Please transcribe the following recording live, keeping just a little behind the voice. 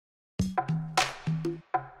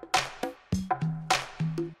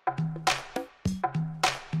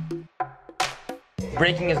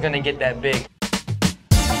breaking is gonna get that big.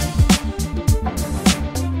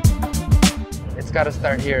 It's gotta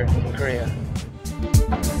start here in Korea.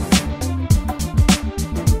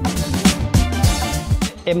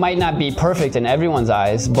 It might not be perfect in everyone's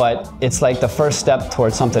eyes, but it's like the first step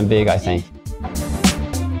towards something big, I think.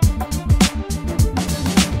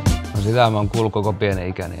 No sitä mä oon kuullut koko pieni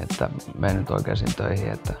ikäni, että menen nyt oikeisiin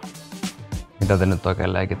töihin, että mitä te nyt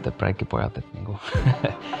oikein leikitte, breikkipojat, että niinku.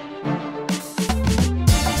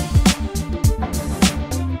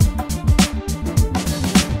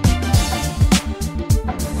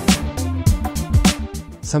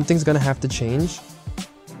 Something's gonna have to change,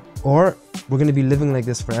 or we're gonna be living like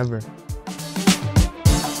this forever.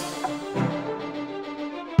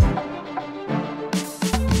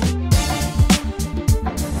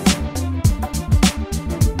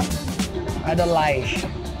 I don't like.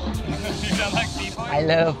 You don't like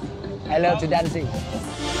Bboy? I love to dancing.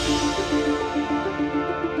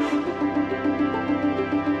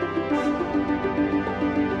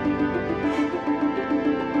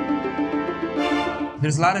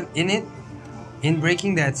 There's a lot of in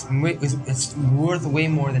breaking that's it's worth way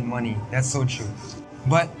more than money. That's so true.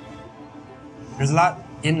 But there's a lot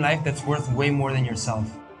in life that's worth way more than yourself.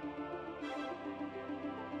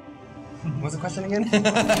 What's the question again?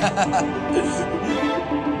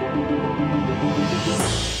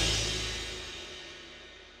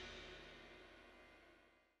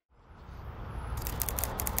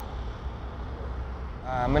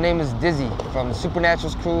 My name is Dyzee from the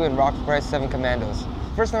Supernaturalz crew and Rock Price 7 Commandos.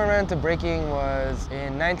 First time I ran into breaking was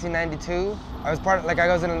in 1992. I was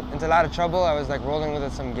into a lot of trouble. I was like rolling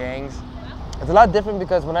with some gangs. It's a lot different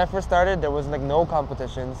because when I first started, there was like no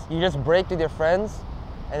competitions. You just break with your friends,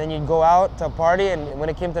 and then you'd go out to a party, and when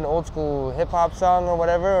it came to an old school hip hop song or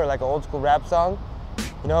whatever, or like an old school rap song,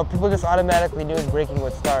 you know, people just automatically knew breaking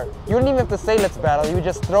would start. You wouldn't even have to say let's battle. You would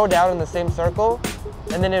just throw down in the same circle,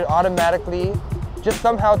 and then it automatically just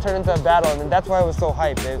somehow turned into a battle, and that's why it was so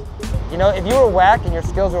hyped. You know, if you were whack and your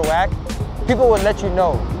skills were whack, people would let you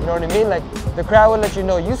know. You know what I mean? Like the crowd would let you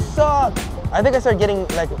know you suck. I think I started getting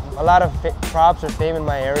like a lot of props or fame in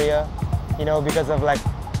my area, you know, because of like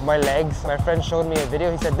my legs. My friend showed me a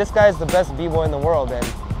video. He said, this guy's the best b-boy in the world, and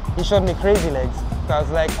he showed me crazy legs. So I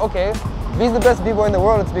was like, okay, if he's the best b-boy in the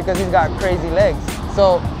world, it's because he's got crazy legs.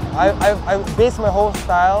 So I based my whole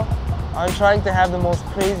style on trying to have the most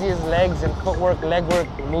craziest legs and footwork, legwork,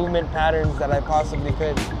 movement patterns that I possibly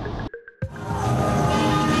could.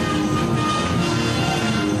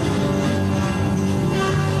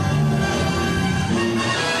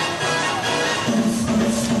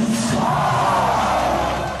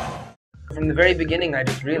 From the very beginning, I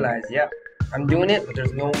just realized, yeah, I'm doing it, but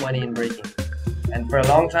there's no money in breaking. And for a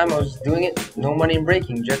long time, I was doing it, no money in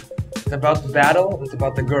breaking. Just, it's about the battle, it's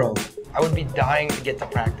about the girls. I would be dying to get to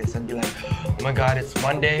practice. I'd be like, oh my God, it's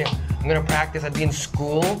Monday, I'm gonna practice. I'd be in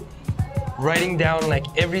school, writing down like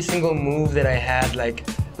every single move that I had. Like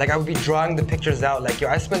I would be drawing the pictures out. Like, yo,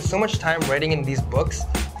 I spent so much time writing in these books.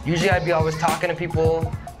 Usually I'd be always talking to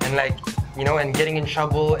people and like, you know, and getting in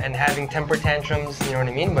trouble and having temper tantrums, you know what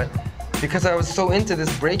I mean? But because I was so into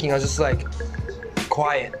this breaking, I was just like,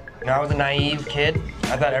 quiet. You know, I was a naive kid.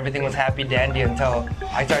 I thought everything was happy dandy until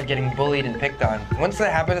I started getting bullied and picked on. Once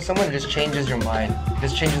that happens to someone, it just changes your mind. It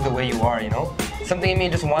just changes the way you are, you know? Something in me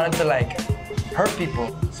just wanted to like hurt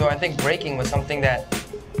people. So I think breaking was something that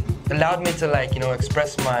allowed me to like, you know,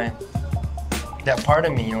 express that part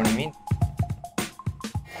of me, you know what I mean?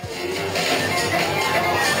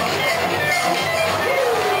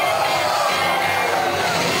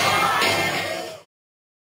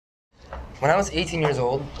 When I was 18 years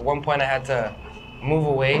old, at one point I had to move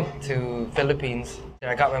away to Philippines.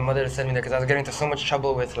 I got my mother to send me there because I was getting into so much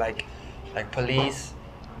trouble with like police,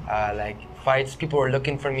 like fights. People were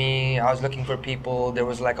looking for me, I was looking for people, there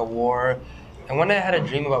was like a war. And one day I had a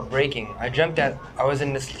dream about breaking. I dreamt that I was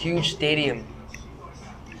in this huge stadium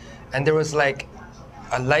and there was like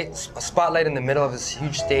a spotlight in the middle of this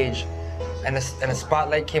huge stage. And a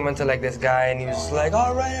spotlight came onto like this guy and he was like,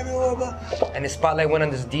 all right, everyone. And the spotlight went on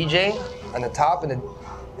this DJ on the top, and the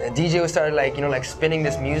DJ started like, you know, like spinning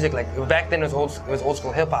this music. Like back then it was old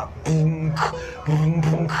school hip hop. Boom, boom,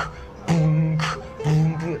 boom, boom,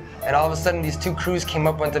 boom, boom. And all of a sudden these two crews came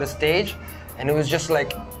up onto the stage, and it was just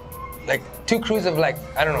like two crews of like,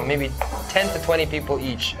 I don't know, maybe 10 to 20 people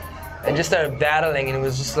each, and just started battling, and it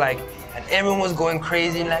was just like, and everyone was going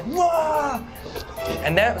crazy and like, whoa!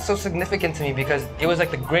 And that was so significant to me because it was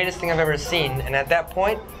like the greatest thing I've ever seen. And at that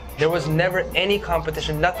point, there was never any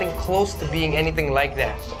competition, nothing close to being anything like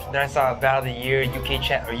that. Then I saw Battle of the Year, UK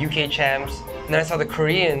champs. And then I saw the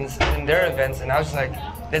Koreans in their events, and I was like,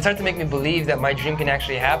 That started to make me believe that my dream can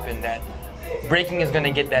actually happen, that breaking is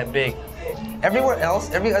gonna get that big. Everywhere else,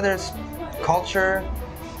 every other culture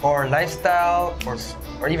or lifestyle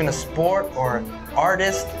or even a sport or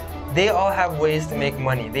artist, they all have ways to make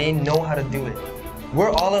money. They know how to do it.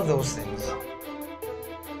 We're all of those things.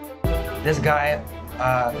 This guy,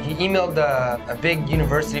 he emailed a big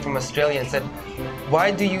university from Australia and said,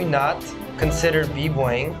 why do you not consider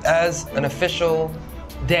b-boying as an official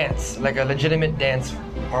dance, like a legitimate dance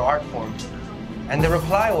or art form? And the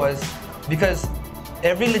reply was, because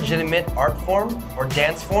every legitimate art form or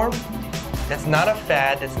dance form that's not a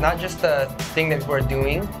fad, that's not just a thing that we're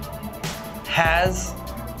doing, has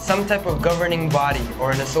some type of governing body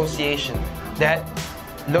or an association that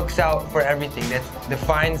looks out for everything, that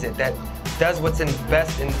defines it, that does what's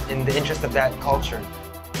best in the interest of that culture.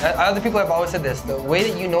 Other people have always said this, the way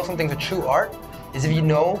that you know something's a true art is if you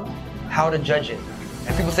know how to judge it.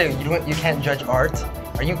 And people say, you can't judge art.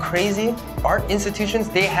 Are you crazy? Art institutions,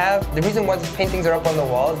 they have, the reason why these paintings are up on the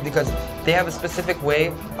wall is because they have a specific way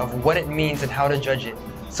of what it means and how to judge it.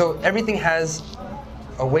 So everything has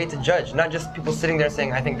a way to judge, not just people sitting there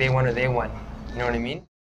saying, I think they won or they won. You know what I mean?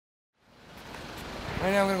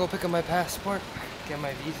 Right now I'm gonna go pick up my passport, get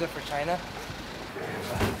my visa for China.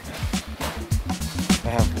 I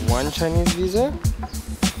have one Chinese visa.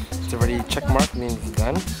 It's already checkmarked, means it's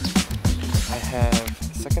done. I have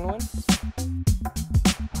a second one.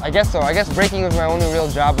 I guess so. I guess breaking was my only real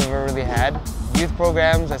job I've ever really had. Youth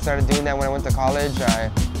programs, I started doing that when I went to college. I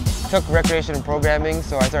took recreation and programming,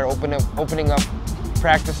 so I started opening up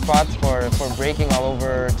practice spots for breaking all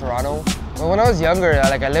over Toronto. Well, when I was younger,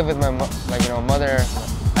 like I lived with my mother.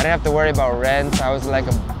 I didn't have to worry about rent. I was like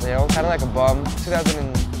kind of like a bum.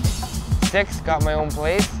 2006, got my own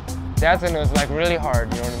place. That's when it was like really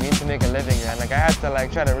hard, you know what I mean, to make a living. And like I had to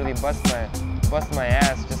like try to really bust my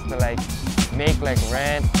ass just to like make like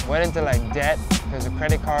rent. Went into like debt because of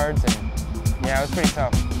credit cards, and yeah, it was pretty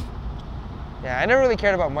tough. Yeah, I never really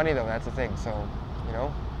cared about money though. That's the thing. So, you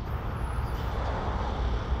know.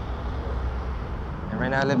 And right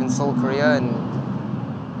now I live in Seoul, Korea, in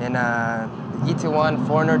the Itaewon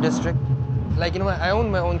Foreigner District. Like, you know, I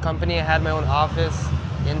owned my own company. I had my own office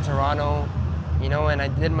in Toronto, you know, and I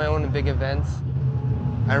did my own big events.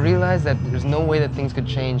 I realized that there's no way that things could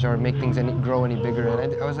change or make things grow any bigger.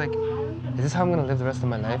 And I was like, is this how I'm gonna live the rest of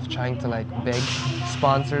my life? Trying to like beg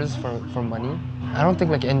sponsors for money? I don't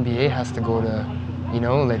think like NBA has to go to, you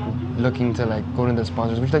know, like looking to like go to the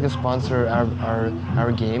sponsors. We should like to sponsor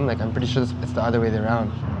our game. Like I'm pretty sure it's the other way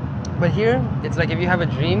around. But here, it's like if you have a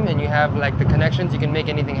dream and you have like the connections, you can make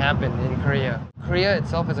anything happen in Korea. Korea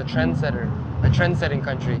itself is a trendsetter, a trend-setting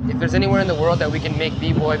country. If there's anywhere in the world that we can make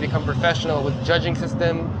b-boy become professional with judging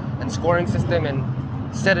system and scoring system and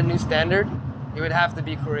set a new standard, it would have to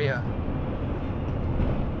be Korea.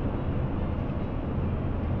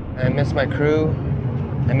 I miss my crew,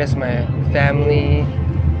 I miss my family,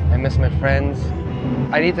 I miss my friends.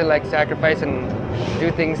 I need to like sacrifice and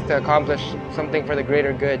do things to accomplish something for the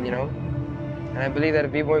greater good, you know? And I believe that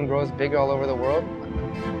if b-boying grows big all over the world,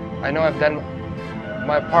 I know I've done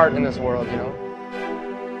my part in this world, you know?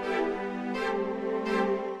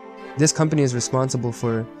 This company is responsible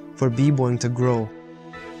for b-boying to grow.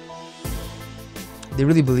 They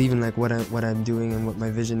really believe in like what I'm doing and what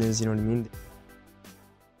my vision is, you know what I mean?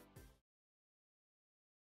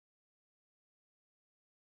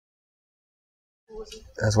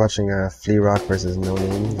 I was watching Flea Rock versus No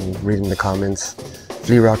Name and reading the comments.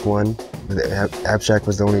 Flea Rock won, Abstract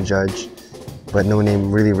was the only judge, but No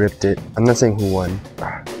Name really ripped it. I'm not saying who won.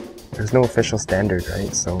 There's no official standard,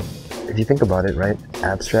 right? So if you think about it, right?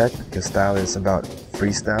 Abstract, his style is about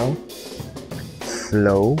freestyle,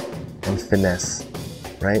 flow, and finesse,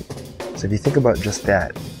 right? So if you think about just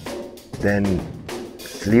that, then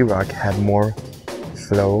Flea Rock had more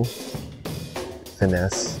flow,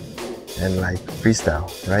 finesse, and like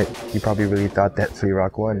freestyle, right? He probably really thought that Flea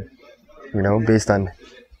Rock won, you know, based on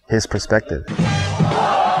his perspective.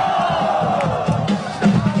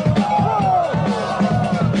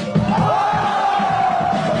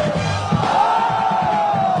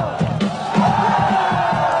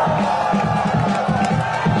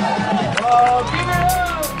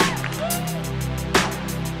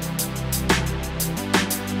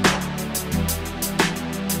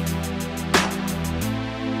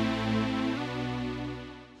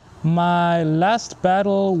 My last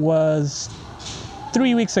battle was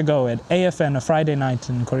 3 weeks ago at AFN, a Friday night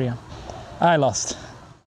in Korea. I lost.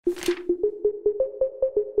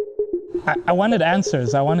 I wanted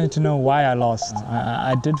answers. I wanted to know why I lost.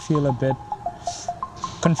 I did feel a bit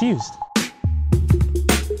confused.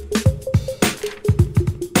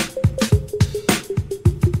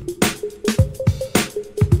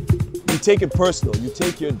 take it personal. You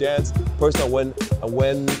take your dance personal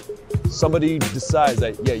when somebody decides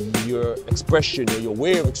that, yeah, your expression or your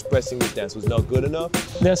way of expressing this dance was not good enough.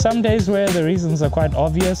 There are some days where the reasons are quite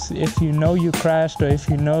obvious. If you know you crashed, or if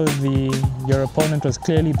you know your opponent was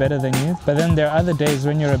clearly better than you. But then there are other days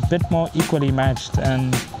when you're a bit more equally matched,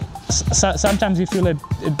 and sometimes you feel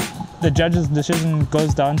the judge's decision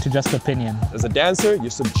goes down to just opinion. As a dancer, you're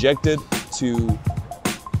subjected to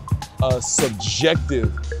a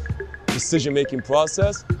subjective decision-making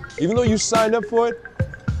process. Even though you signed up for it,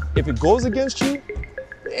 if it goes against you,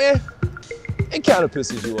 it kind of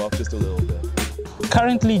pisses you off just a little bit.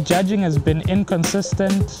 Currently, judging has been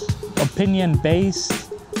inconsistent,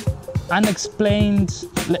 opinion-based, unexplained.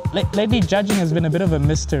 Lately, judging has been a bit of a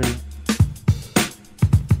mystery.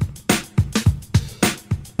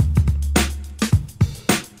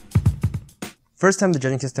 First time the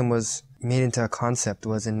judging system was made into a concept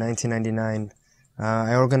was in 1999.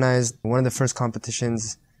 I organized one of the first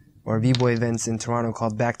competitions or b-boy events in Toronto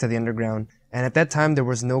called Back to the Underground. And at that time, there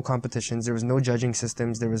was no competitions, there was no judging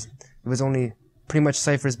systems, it was only pretty much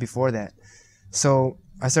ciphers before that. So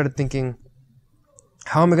I started thinking,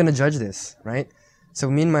 how am I going to judge this, right? So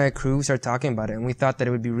me and my crew started talking about it, and we thought that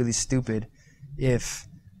it would be really stupid if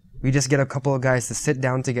we just get a couple of guys to sit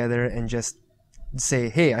down together and just say,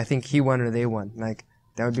 hey, I think he won or they won. Like,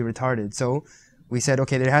 that would be retarded. So we said,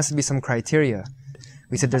 okay, there has to be some criteria.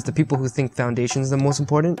 We said there's the people who think foundation is the most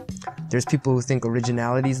important. There's people who think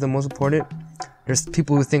originality is the most important. There's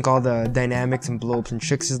people who think all the dynamics and blow-ups and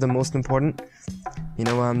tricks is the most important. You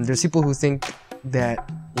know, there's people who think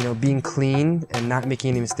that, you know, being clean and not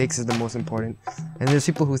making any mistakes is the most important. And there's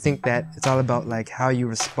people who think that it's all about like how you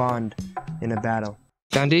respond in a battle.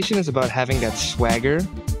 Foundation is about having that swagger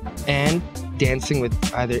and dancing with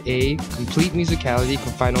either A, complete musicality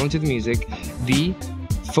confined only to the music, B,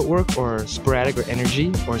 footwork or sporadic or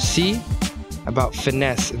energy, or C, about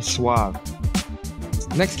finesse and suave.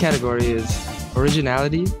 Next category is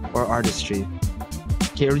originality or artistry.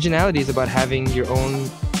 Okay, originality is about having your own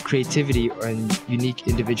creativity and unique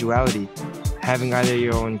individuality, having either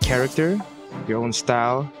your own character, your own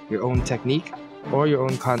style, your own technique, or your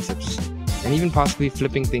own concepts, and even possibly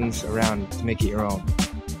flipping things around to make it your own.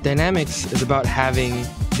 Dynamics is about having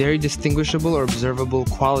very distinguishable or observable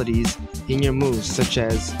qualities in your moves, such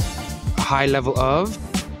as a high level of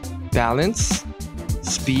balance,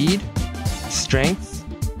 speed, strength,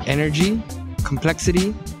 energy,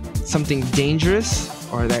 complexity, something dangerous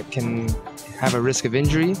or that can have a risk of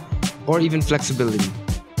injury, or even flexibility.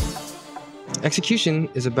 Execution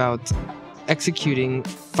is about executing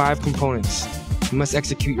 5 components. You must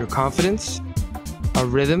execute your confidence, a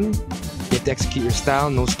rhythm, you have to execute your style,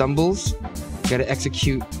 no stumbles, you gotta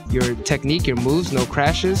execute your technique, your moves, no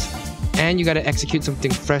crashes, and you gotta execute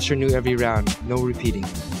something fresh or new every round, no repeating.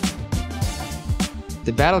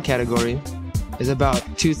 The battle category is about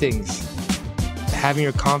 2 things. Having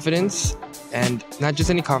your confidence, and not just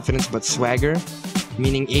any confidence, but swagger,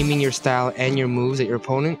 meaning aiming your style and your moves at your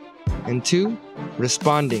opponent. And 2,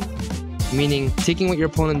 responding, meaning taking what your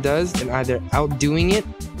opponent does and either outdoing it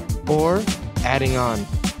or adding on.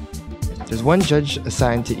 There's 1 judge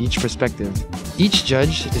assigned to each perspective. Each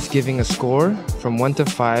judge is giving a score from 1 to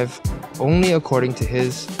 5 only according to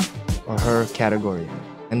his or her category.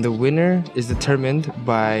 And the winner is determined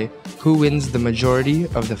by who wins the majority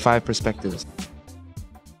of the 5 perspectives.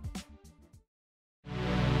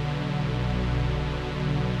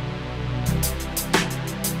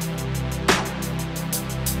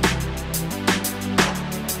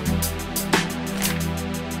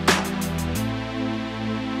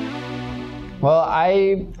 Well,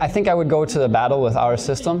 I think I would go to the battle with our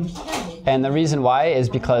system. And the reason why is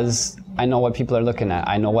because I know what people are looking at.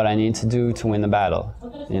 I know what I need to do to win the battle,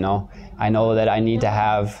 you know? I know that I need to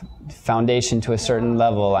have foundation to a certain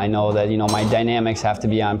level. I know that, you know, my dynamics have to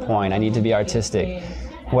be on point. I need to be artistic.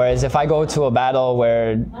 Whereas if I go to a battle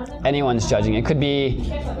where anyone's judging, it could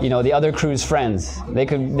be, you know, the other crew's friends. They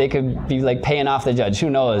could be like paying off the judge.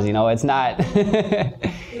 Who knows, you know? It's not,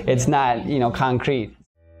 it's not, you know, concrete.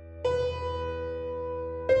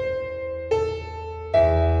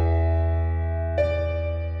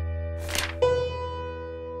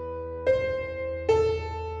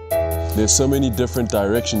 There's so many different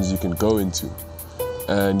directions you can go into,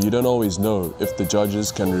 and you don't always know if the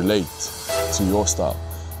judges can relate to your style.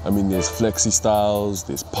 I mean, there's flexi styles,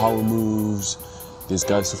 there's power moves, there's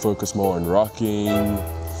guys who focus more on rocking,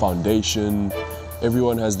 foundation.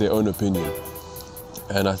 Everyone has their own opinion.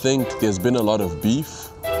 And I think there's been a lot of beef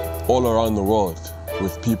all around the world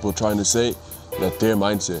with people trying to say that their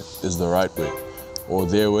mindset is the right way or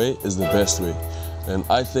their way is the best way. And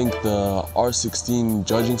I think the R16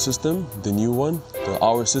 judging system, the new one, the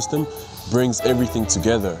hour system, brings everything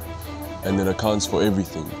together and it accounts for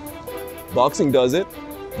everything. Boxing does it.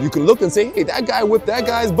 You can look and say, hey, that guy whipped that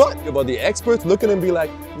guy's butt. But the experts look at him and be like,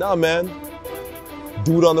 nah, man,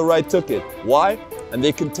 dude on the right took it. Why? And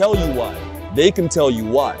they can tell you why. They can tell you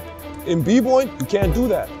why. In B-Boy, you can't do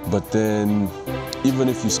that. But then, even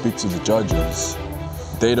if you speak to the judges,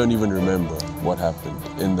 they don't even remember what happened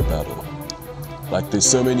in the battle. Like, there's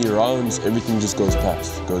so many rounds, everything just goes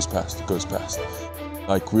past, goes past, goes past.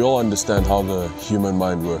 Like, we all understand how the human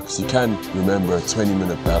mind works. You can't remember a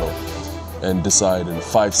 20-minute battle and decide in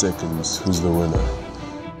 5 seconds who's the winner.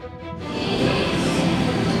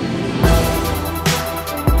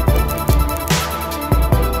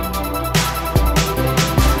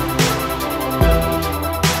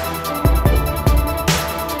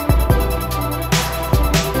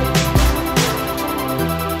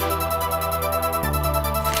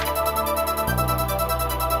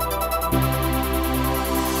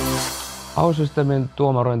 Ausysteemin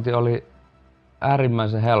tuomarointi oli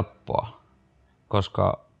äärimmäisen helppoa,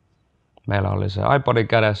 koska meillä oli se iPodi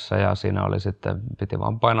kädessä ja siinä oli sitten, piti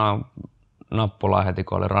vaan painaa nappulaa heti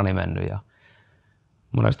kun oli rani mennyt. Ja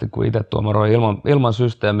monesti kun itse tuomaroi ilman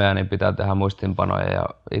systeemejä, niin pitää tehdä muistinpanoja ja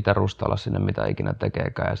itse rustailla sinne mitä ikinä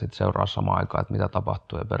tekeekään ja sitten seuraa samaan aikaan, että mitä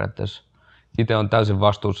tapahtuu. Ja periaatteessa itse on täysin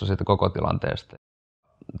vastuussa siitä koko tilanteesta.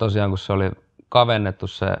 Tosiaan kun se oli kavennettu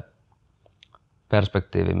se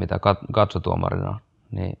perspektiivi, mitä katsotuomarina,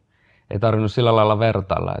 niin ei tarvinnut sillä lailla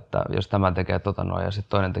vertailla, että jos tämä tekee noin ja sitten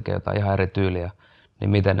toinen tekee jotain ihan eri tyyliä, niin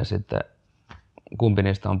miten ne sitten, kumpi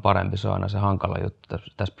niistä on parempi, se on aina se hankala juttu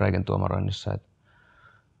tässä breakin tuomaroinnissa. Et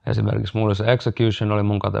esimerkiksi mulla se execution oli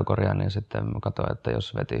mun kategoria, niin sitten mä katsoin, että jos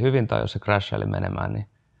se veti hyvin tai jos se crashaili menemään, niin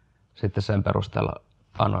sitten sen perusteella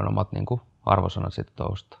annoin omat niin kuin arvosanat sitten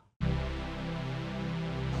tousta.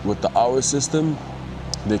 With the hour system,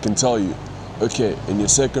 they can tell you, okay, in your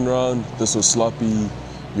second round, this was sloppy,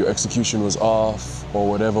 your execution was off, or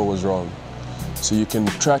whatever was wrong. So you can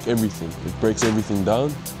track everything. It breaks everything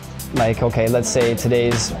down. Like, okay, let's say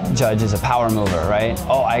today's judge is a power mover, right?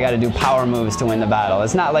 Oh, I gotta do power moves to win the battle.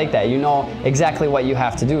 It's not like that. You know exactly what you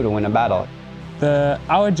have to do to win a battle.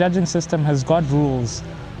 Our judging system has got rules.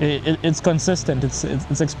 It's consistent,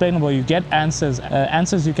 it's explainable. You get answers,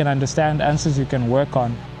 answers you can understand, answers you can work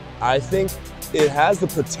on. I think it has the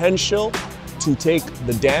potential to take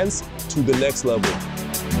the dance to the next level.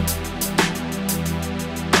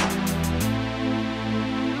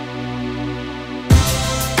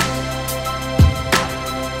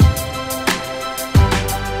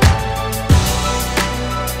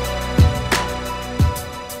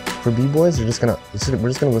 For B-Boys, we're just gonna go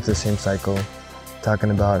through the same cycle,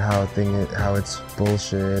 talking about how it's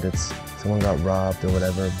bullshit, it's someone got robbed or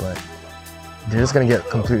whatever, but they're just gonna get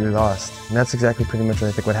completely lost. And that's exactly pretty much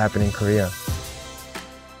what happened in Korea.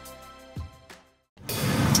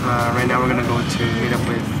 Right now we're gonna go to meet up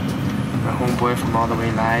with a homeboy from All The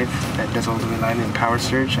Way Live that does All The Way Live in Power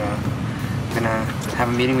Surge. I'm gonna have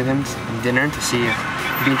a meeting with him and dinner to see if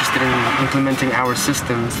he'd be interested in implementing our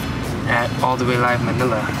systems at All The Way Live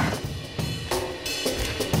Manila.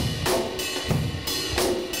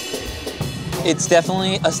 It's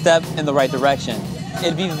definitely a step in the right direction.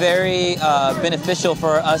 It'd be very beneficial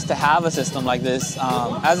for us to have a system like this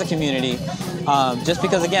as a community, just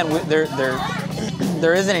because again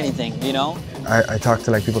there isn't anything, you know. I talked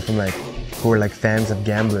to people from who were fans of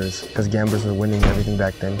gamblers, because gamblers were winning everything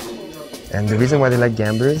back then. And the reason why they like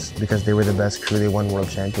gamblers, because they were the best crew, they won world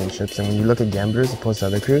championships. And when you look at gamblers opposed to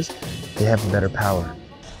other crews, they have better power.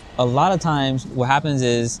 A lot of times what happens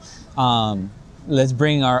is, let's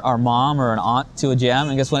bring our mom or an aunt to a jam,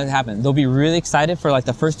 and guess what happens? They'll be really excited for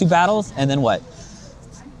the first 2 battles, and then what?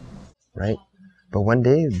 Right. But one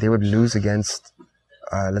day they would lose against,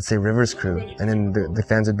 let's say, Rivers' crew, and then the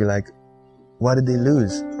fans would be like, why did they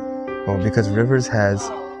lose? Well, because Rivers has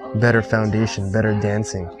better foundation, better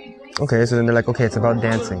dancing. Okay, so then they're like, okay, it's about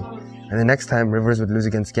dancing. And the next time Rivers would lose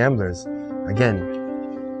against gamblers, again,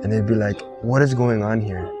 and they'd be like, what is going on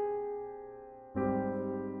here?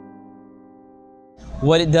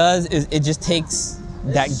 What it does is it just takes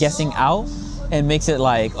that guessing out and makes it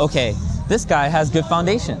like, okay, this guy has good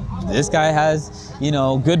foundation. This guy has,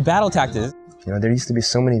 good battle tactics. There used to be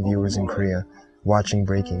so many viewers in Korea watching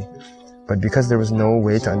breaking, but because there was no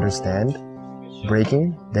way to understand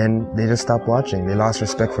breaking, then they just stopped watching. They lost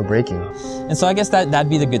respect for breaking. And so I guess that'd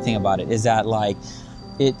be the good thing about it, is that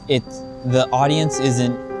the audience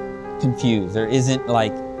isn't confused or isn't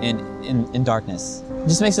in darkness.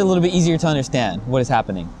 just makes it a little bit easier to understand what is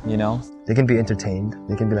happening, you know? They can be entertained.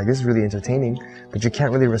 They can be like, this is really entertaining, but you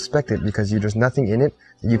can't really respect it because there's nothing in it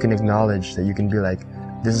that you can acknowledge, that you can be like,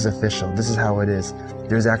 this is official, this is how it is.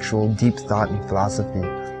 There's actual deep thought and philosophy.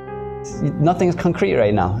 Nothing is concrete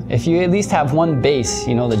right now. If you at least have one base,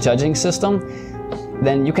 you know, the judging system,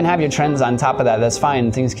 then you can have your trends on top of that, that's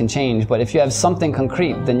fine, things can change. But if you have something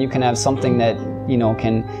concrete, then you can have something that, you know,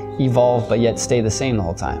 can evolve but yet stay the same the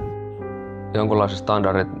whole time. Jonkunlaiset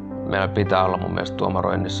standardit meillä pitää olla mun mielestä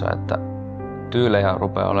tuomaroinnissa, että tyylejä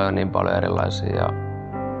rupeaa olemaan niin paljon erilaisia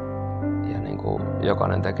ja niin kuin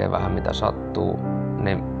jokainen tekee vähän mitä sattuu,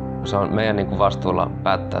 niin se on meidän niin kuin vastuulla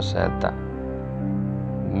päättää se, että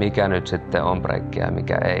mikä nyt sitten on breikkiä ja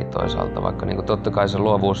mikä ei toisaalta, vaikka niin kuin totta kai se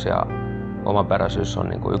luovuus ja omaperäisyys on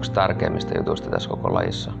niin kuin yksi tärkeimmistä jutuista tässä koko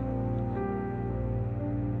lajissa.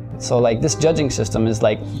 So like this judging system is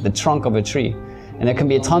like the trunk of a tree. And there can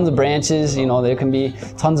be tons of branches, you know, there can be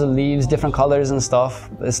tons of leaves, different colors and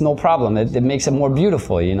stuff. It's no problem, it makes it more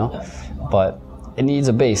beautiful, you know, but it needs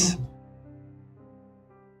a base.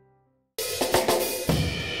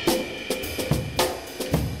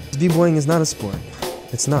 B-boying is not a sport.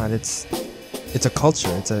 It's not. It's a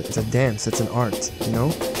culture. It's a dance. It's an art. You know,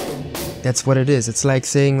 that's what it is. It's like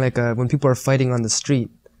saying when people are fighting on the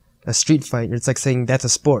street, a street fight. It's like saying that's a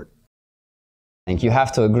sport. I think you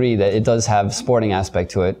have to agree that it does have sporting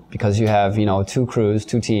aspect to it because you have, you know, two crews,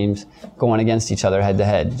 two teams going against each other head to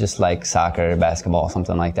head, just like soccer, basketball,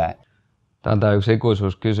 something like that. Tämä on yksi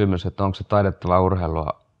ikuisuuskysymys, että onko se taidetta vai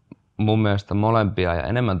urheilua. Mun mielestä molempia ja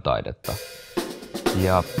enemmän taidetta.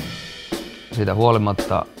 Ja siitä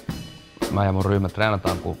huolimatta mä ja mun ryhmä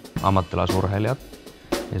treenataan kuin ammattilaisurheilijat.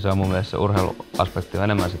 Niin se on mun mielestä se urheiluaspekti on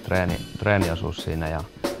enemmän se treeniasuus siinä ja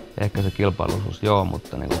ehkä se kilpailuisuus joo,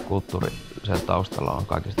 mutta niin kuin kulttuuri sen taustalla on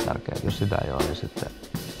kaikista tärkeää. Jos sitä ei ole, niin sitten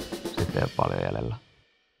ei ole paljon jäljellä.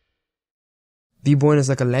 B-boying is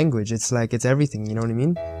like a language. It's everything, you know what I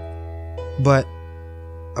mean? But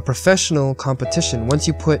a professional competition,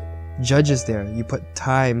 once you put judges there, you put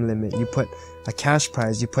time limit, you put a cash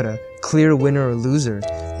prize, you put a clear winner or loser,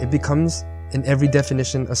 it becomes, in every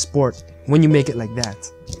definition, a sport when you make it like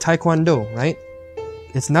that. Taekwondo, right?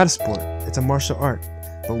 It's not a sport, it's a martial art.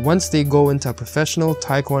 But once they go into a professional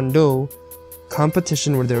Taekwondo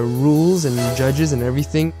competition where there are rules and judges and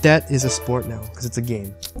everything, that is a sport now, because it's a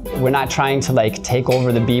game. We're not trying to like take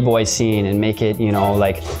over the b-boy scene and make it, you know,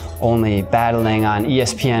 like only battling on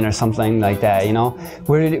ESPN or something like that, you know?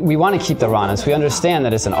 We want to keep the rawness. We understand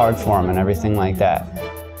that it's an art form and everything like that.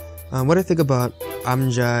 What I think about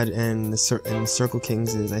Amjad and the Circle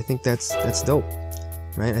Kings is I think that's dope,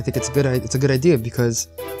 right? I think it's a good idea because,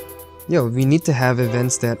 you know, we need to have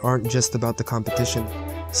events that aren't just about the competition.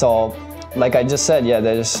 So, like I just said, yeah,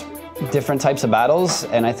 there's different types of battles,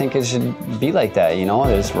 and I think it should be like that, you know?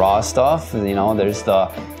 There's raw stuff, you know, there's the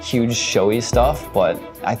huge showy stuff, but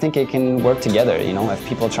I think it can work together, you know, if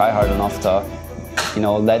people try hard enough to, you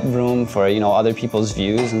know, let room for, you know, other people's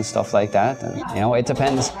views and stuff like that. And, you know, it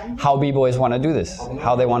depends how b-boys want to do this,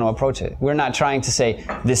 how they want to approach it. We're not trying to say,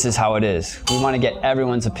 this is how it is. We want to get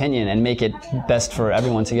everyone's opinion and make it best for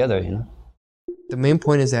everyone together, you know? The main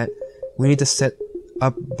point is that we need to set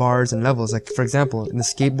up bars and levels. Like, for example, in the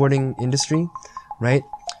skateboarding industry, right?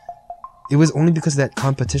 It was only because of that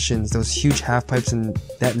competitions, those huge half pipes and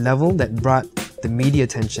that level that brought the media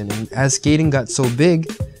attention. And as skating got so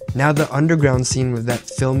big, now the underground scene with that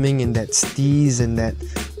filming and that steez and that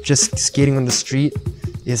just skating on the street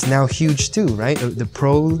is now huge too, right? The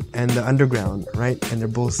pro and the underground, right? And they're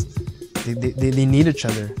both, they need each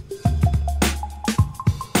other.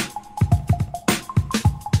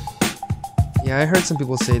 Yeah, I heard some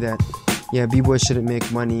people say that, yeah, b-boys shouldn't make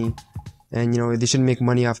money and, you know, they shouldn't make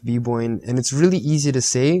money off b-boying. And it's really easy to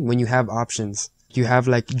say when you have options. You have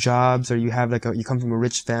like jobs or you have like you come from a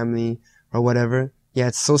rich family or whatever. Yeah,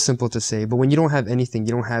 it's so simple to say. But when you don't have anything,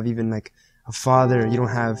 you don't have even like a father, you don't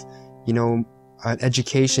have, you know, an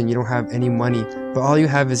education, you don't have any money, but all you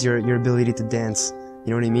have is your ability to dance.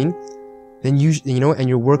 You know what I mean? Then you know, and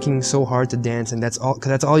you're working so hard to dance, and that's all, because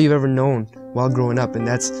that's all you've ever known while growing up, and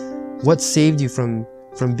that's what saved you from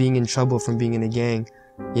being in trouble, from being in a gang,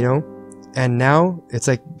 you know? And now it's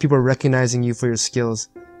like people are recognizing you for your skills.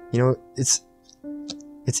 You know, it's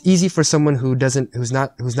easy for someone who's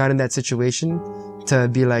not in that situation to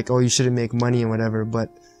be like, oh, you shouldn't make money and whatever, but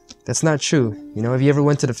that's not true. You know, if you ever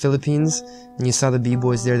went to the Philippines and you saw the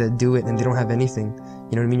b-boys there that do it and they don't have anything,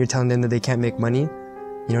 you know what I mean? You're telling them that they can't make money,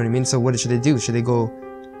 you know what I mean? So what should they do? Should they go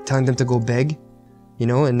telling them to go beg, you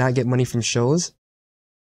know, and not get money from shows?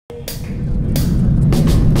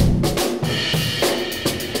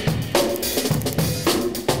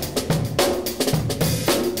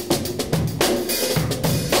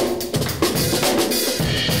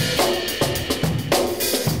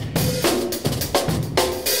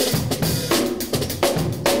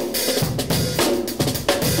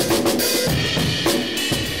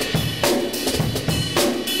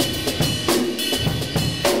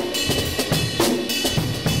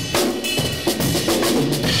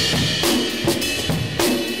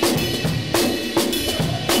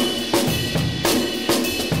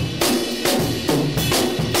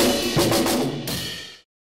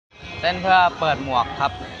 เต้นเพื่อเปิดหมวกครั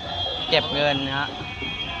บเก็บเงินฮะ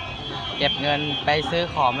เก็บเงินไปซื้อ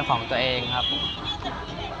ของเป็นของตัวเองครับ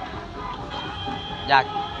อยาก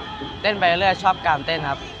เต้นไปเรื่อยชอบการเต้น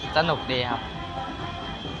ครับสนุกดีครับ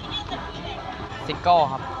ซิโก้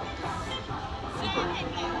ครับ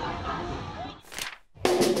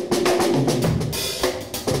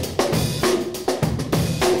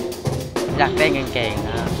อยากเต้นเก่งๆน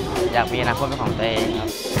ะอยากมีอนาคตเป็นของตัวเองครับ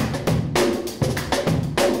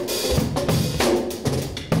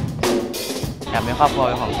อยากมีครอบครัวเ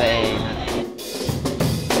ป็นของตัวเองนะ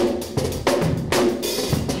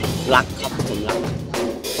รักครับผมรัก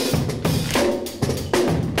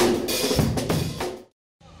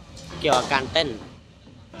เกี่ยวกับการเต้น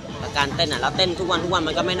แล้วเต้นทุกวัน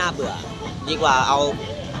มันก็ไม่น่าเบื่อดีกว่าเอา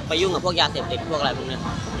ไปยุ่งกับพวกยาเสพติดพวกอะไรพวกนี้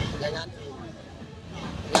งา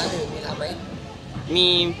นอื่นมีทำไหม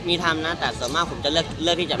มีทำนะแต่ส่วนมากผมจะเลื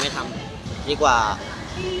อกที่จะไม่ทำดีกว่า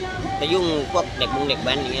ไปยุ่งพวกเด็กแ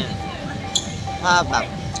ว้นอย่างเงี้ยถ้าแบบ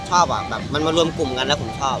ชอบแบบมันมารวมกลุ่มกันแล้วผ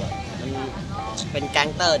มชอบมันเป็นแก๊ง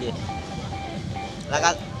เตอร์ดิแล้วก็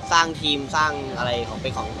สร้างทีมสร้างอะไรเป็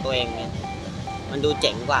นของตัวเองเนี่ยมันดูเ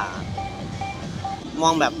จ๋งกว่าม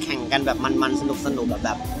องแบบแข่งกันแบบมันสนุกแบ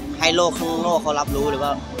บให้โลกข้างโลกเขารับรู้เลยว่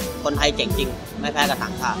าคนไทยเจ๋งจริงไม่แพ้กับต่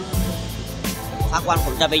างชาติสักวันผ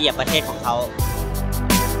มจะไปเหยียบประเทศของเขา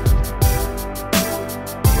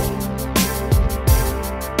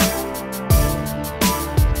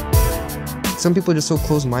Some people are just so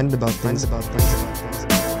close-minded about things.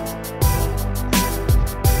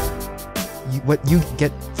 What you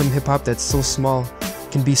get from hip-hop that's so small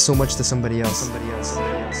can be so much to somebody else.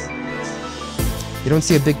 You don't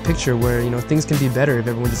see a big picture where, you know, things can be better if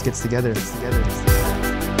everyone just gets together.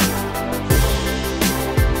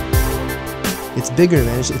 It's bigger,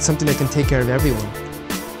 man. It's something that can take care of everyone.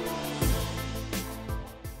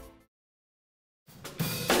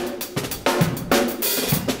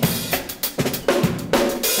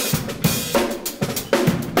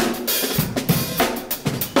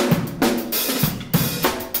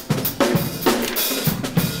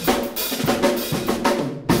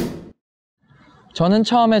 저는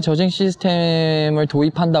처음에 저징 시스템을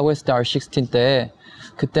도입한다고 했을 때 R16 때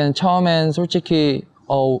그때는 처음엔 솔직히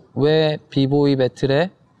왜 비보이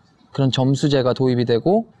배틀에 그런 점수제가 도입이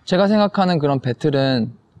되고 제가 생각하는 그런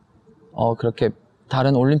배틀은 그렇게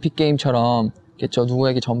다른 올림픽 게임처럼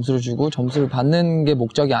누구에게 점수를 주고 점수를 받는 게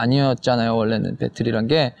목적이 아니었잖아요. 원래는 배틀이란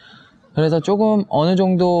게. 그래서 조금 어느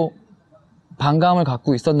정도 반감을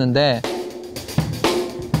갖고 있었는데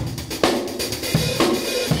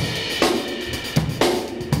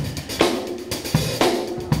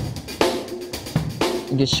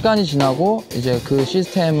이게 시간이 지나고 이제 그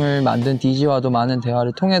시스템을 만든 디지와도 많은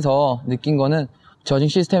대화를 통해서 느낀 거는 저징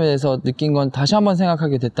시스템에 대해서 느낀 건 다시 한번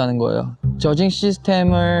생각하게 됐다는 거예요. 저징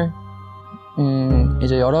시스템을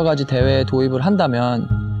이제 여러 가지 대회에 도입을 한다면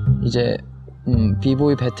이제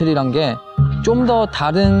비보이 배틀이란 게 좀 더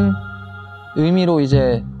다른 의미로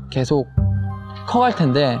이제 계속 커갈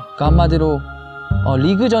텐데 그 한마디로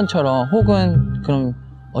리그전처럼 혹은 그런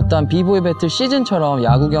어떠한 비보이 배틀 시즌처럼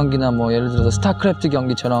야구 경기나 뭐 예를 들어서 스타크래프트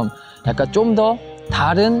경기처럼 약간 좀 더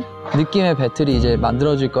다른 느낌의 배틀이 이제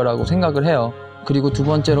만들어질 거라고 생각을 해요. 그리고 두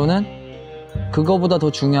번째로는 그거보다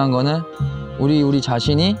더 중요한 거는 우리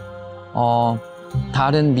자신이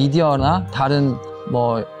다른 미디어나 다른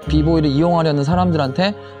뭐 비보이를 이용하려는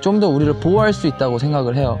사람들한테 좀 더 우리를 보호할 수 있다고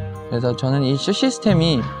생각을 해요. 그래서 저는 이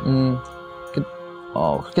시스템이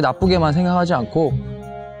그렇게 나쁘게만 생각하지 않고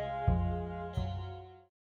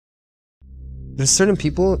There's certain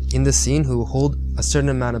people in the scene who hold a certain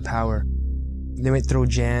amount of power. They might throw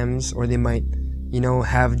jams, or they might, you know,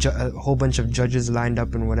 have a whole bunch of judges lined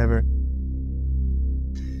up and whatever.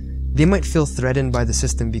 They might feel threatened by the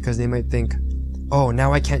system because they might think, oh,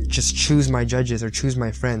 now I can't just choose my judges or choose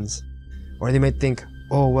my friends. Or they might think,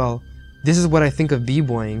 oh, well, this is what I think of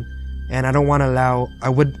b-boying, and I don't want to allow, I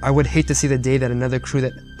would hate to see the day that another crew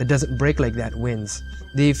that doesn't break like that wins.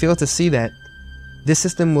 They fail to see that this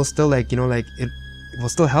system will still, like, you know, like, it will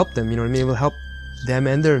still help them, you know what I mean? It will help them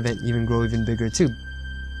and their event even grow even bigger too.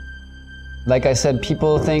 Like I said,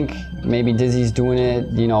 people think maybe Dyzee's doing it,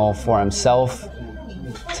 you know, for himself,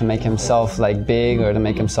 to make himself like big or to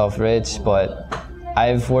make himself rich, but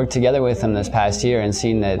I've worked together with him this past year and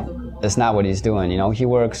seen that that's not what he's doing, you know? He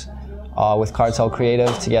works with Cartel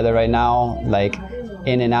Creative together right now, like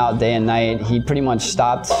in and out, day and night. He pretty much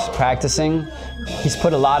stopped practicing. He's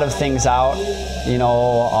put a lot of things out, you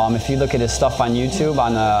know, if you look at his stuff on YouTube,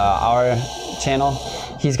 on our channel,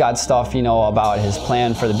 he's got stuff, you know, about his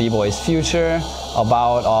plan for the B-Boys' future,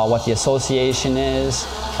 about what the association is,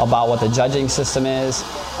 about what the judging system is.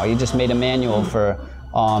 He just made a manual for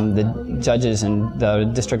the judges and the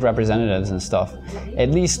district representatives and stuff.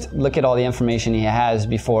 At least look at all the information he has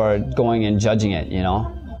before going and judging it, you know?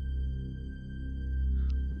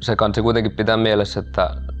 Se kansi kuitenkin pitää mielessä,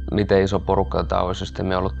 että miten iso porukka tätä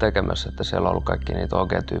AV-systeemiä on ollut tekemässä, että siellä on ollut kaikki niitä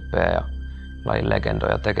OG-tyyppejä ja lajin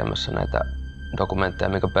legendoja tekemässä näitä dokumentteja,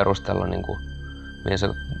 mikä perusteella, niin kuin, mihin se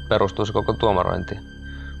perustuu se koko tuomarointi.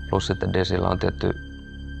 Plus sitten Dyzeellä on tietty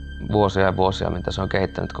vuosia ja vuosia, mitä se on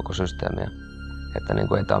kehittänyt koko systeemiä. Että niin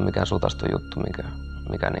kuin, ei tämä ole mikään sutastu juttu,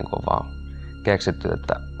 mikä niin kuin on vaan keksitty,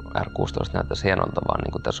 että R16 näyttäisi hienolta, vaan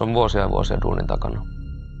niin kuin, tässä on vuosia ja vuosia duunin takana.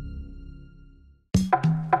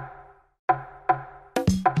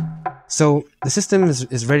 So the system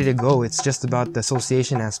is ready to go. It's just about the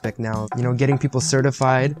association aspect now. You know, getting people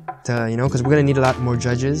certified to, you know, because we're going to need a lot more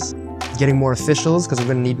judges, getting more officials, because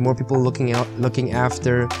we're going to need more people looking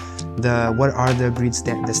after what are the agreed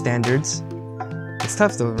the standards. It's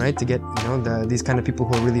tough though, right? To get, you know, these kind of people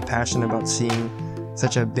who are really passionate about seeing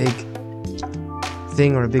such a big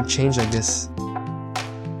thing or a big change like this.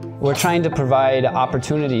 We're trying to provide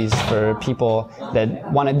opportunities for people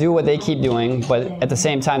that want to do what they keep doing, but at the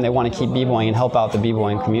same time they want to keep b-boying and help out the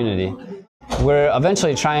b-boying community. We're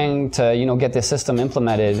eventually trying to, you know, get this system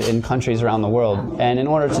implemented in countries around the world, and in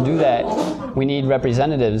order to do that, we need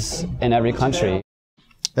representatives in every country.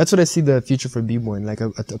 That's what I see the future for b-boying, like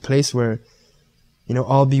a place where, you know,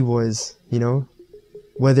 all b-boys, you know,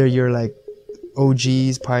 whether you're like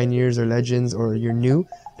OGs, pioneers, or legends, or you're new,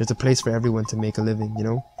 there's a place for everyone to make a living, you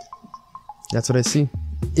know? That's what I see.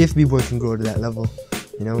 If b-boy can grow to that level,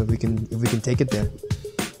 you know, if we can take it there.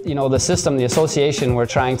 You know, the system, the association, we're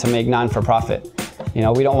trying to make non-for-profit. You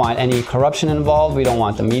know, we don't want any corruption involved. We don't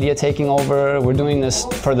want the media taking over. We're doing this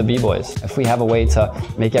for the b-boys. If we have a way to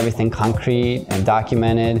make everything concrete and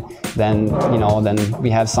documented, then, you know, then we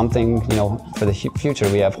have something, you know, for the future.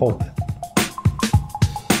 We have hope.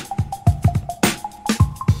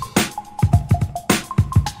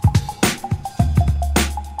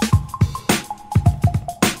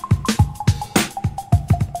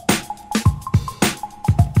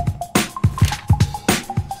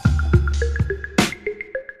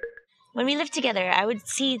 When we lived together,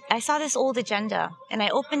 I saw this old agenda and I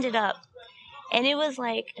opened it up and it was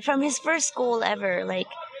like from his first goal ever, like,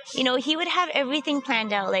 you know, he would have everything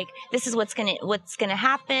planned out. Like, this is what's gonna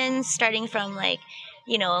happen, starting from like,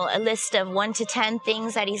 you know, a list of 1 to 10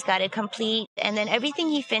 things that he's got to complete. And then everything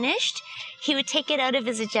he finished, he would take it out of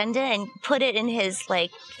his agenda and put it in his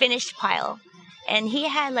like finished pile. And he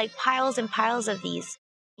had like piles and piles of these.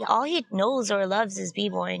 All he knows or loves is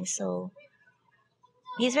b-boying, so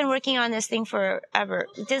he's been working on this thing forever.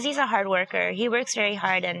 Dyzee's a hard worker. He works very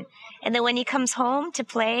hard, and then when he comes home to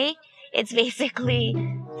play, it's basically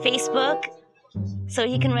Facebook, so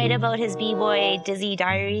he can write about his Bboy Dyzee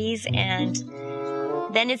diaries, and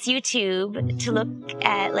then it's YouTube to look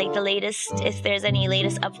at like the latest, if there's any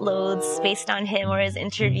latest uploads based on him or his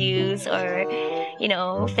interviews or, you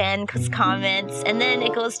know, fan comments. And then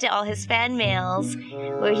it goes to all his fan mails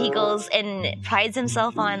where he goes and prides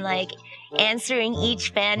himself on like answering each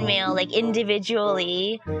fan mail like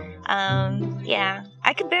individually. Yeah,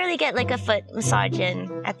 I could barely get like a foot massage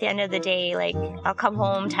in at the end of the day. Like, I'll come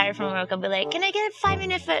home tired from work, I'll be like, can I get a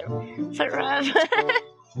 5-minute foot rub?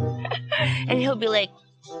 And he'll be like,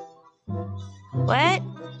 what?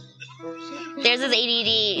 There's his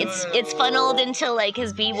ADD. It's funneled into like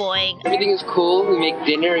his b-boying. Everything is cool. We make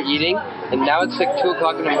dinner, eating, and now it's like 2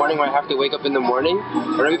 o'clock in the morning where I have to wake up in the morning.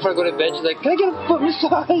 And right before I go to bed, she's like, "Can I get a foot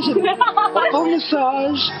massage?" A foot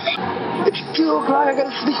massage. It's 2 o'clock. I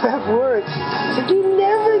gotta sleep at work. Like, you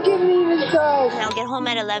never give me a massage. I'll get home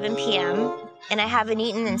at 11 p.m. and I haven't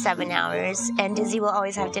eaten in 7 hours, and Dyzee will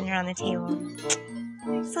always have dinner on the table.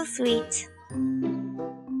 So sweet.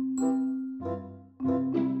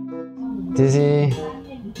 Dyzee,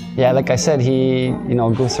 yeah, like I said, he, you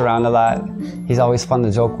know, goofs around a lot. He's always fun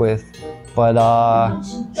to joke with, but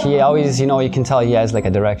he always, you know, you can tell he has like a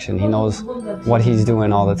direction. He knows what he's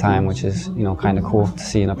doing all the time, which is, you know, kind of cool to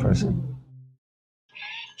see in a person.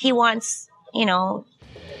 He wants, you know,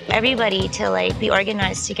 everybody to like be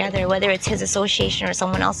organized together, whether it's his association or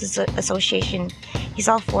someone else's association. He's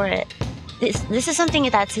all for it. This is something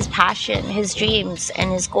that's his passion, his dreams,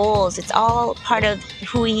 and his goals. It's all part of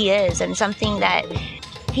who he is, and something that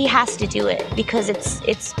he has to do it because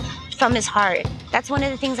it's from his heart. That's one of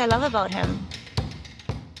the things I love about him.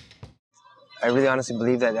 I really honestly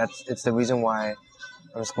believe that it's the reason why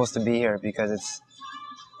I'm supposed to be here, because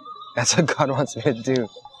that's what God wants me to do.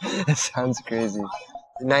 It sounds crazy.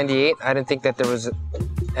 In '98, I didn't think that there was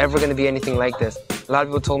ever going to be anything like this. A lot of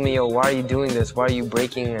people told me, yo, why are you doing this? Why are you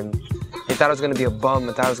breaking? And they thought I was going to be a bum.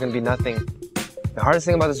 I thought I was going to be nothing. The hardest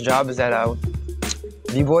thing about this job is that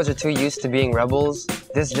B-boys are too used to being rebels.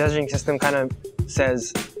 This judging system kind of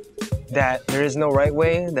says that there is no right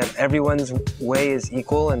way, that everyone's way is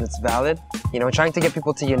equal and it's valid. You know, trying to get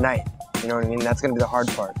people to unite. You know what I mean? That's gonna be the hard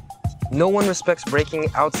part. No one respects breaking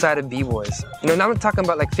outside of B-boys. You know, now I'm talking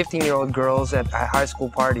about like 15-year-old girls at high school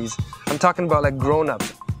parties. I'm talking about like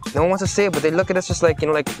grown-ups. No one wants to say it, but they look at us just like, you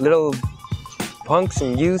know, like little punks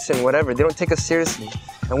and youths and whatever. They don't take us seriously.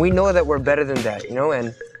 And we know that we're better than that, you know?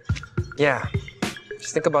 And yeah,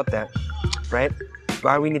 just think about that, right?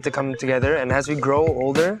 Why we need to come together, and as we grow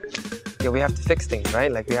older, yeah, we have to fix things,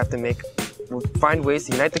 right? Like we have to find ways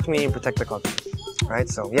to unite the community and protect the culture, right?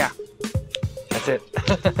 So yeah, that's it.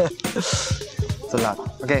 It's a lot.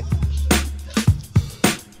 Okay.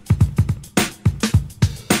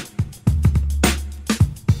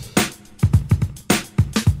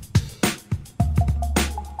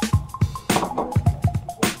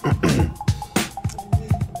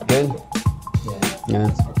 Good? Yeah.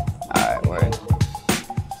 Alright, word.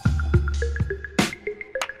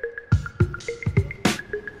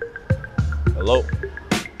 Hello.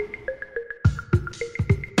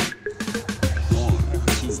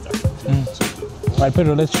 Alright,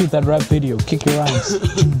 Pedro, let's shoot that rap video. Kick your ass.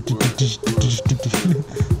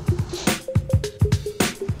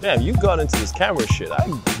 Damn, you got into this camera shit. I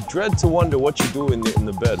dread to wonder what you do in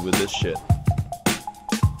the bed with this shit.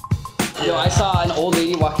 Yo, I saw an old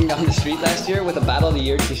lady walking down the street last year with a Battle of the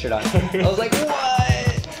Year t-shirt on. I was like,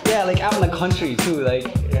 what? Yeah, like out in the country too. Like,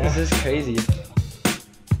 this is crazy.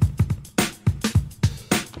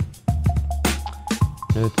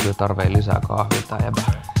 Nyt kyllä tarvii lisää kahvia tai jäbä.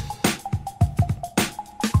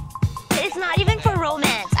 It's not even for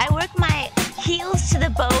romance. I work my heels to the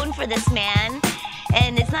bone for this man,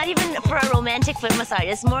 and it's not even for a romantic foot massage.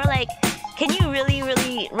 It's more like, can you really,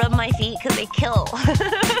 really rub my feet? Because they kill.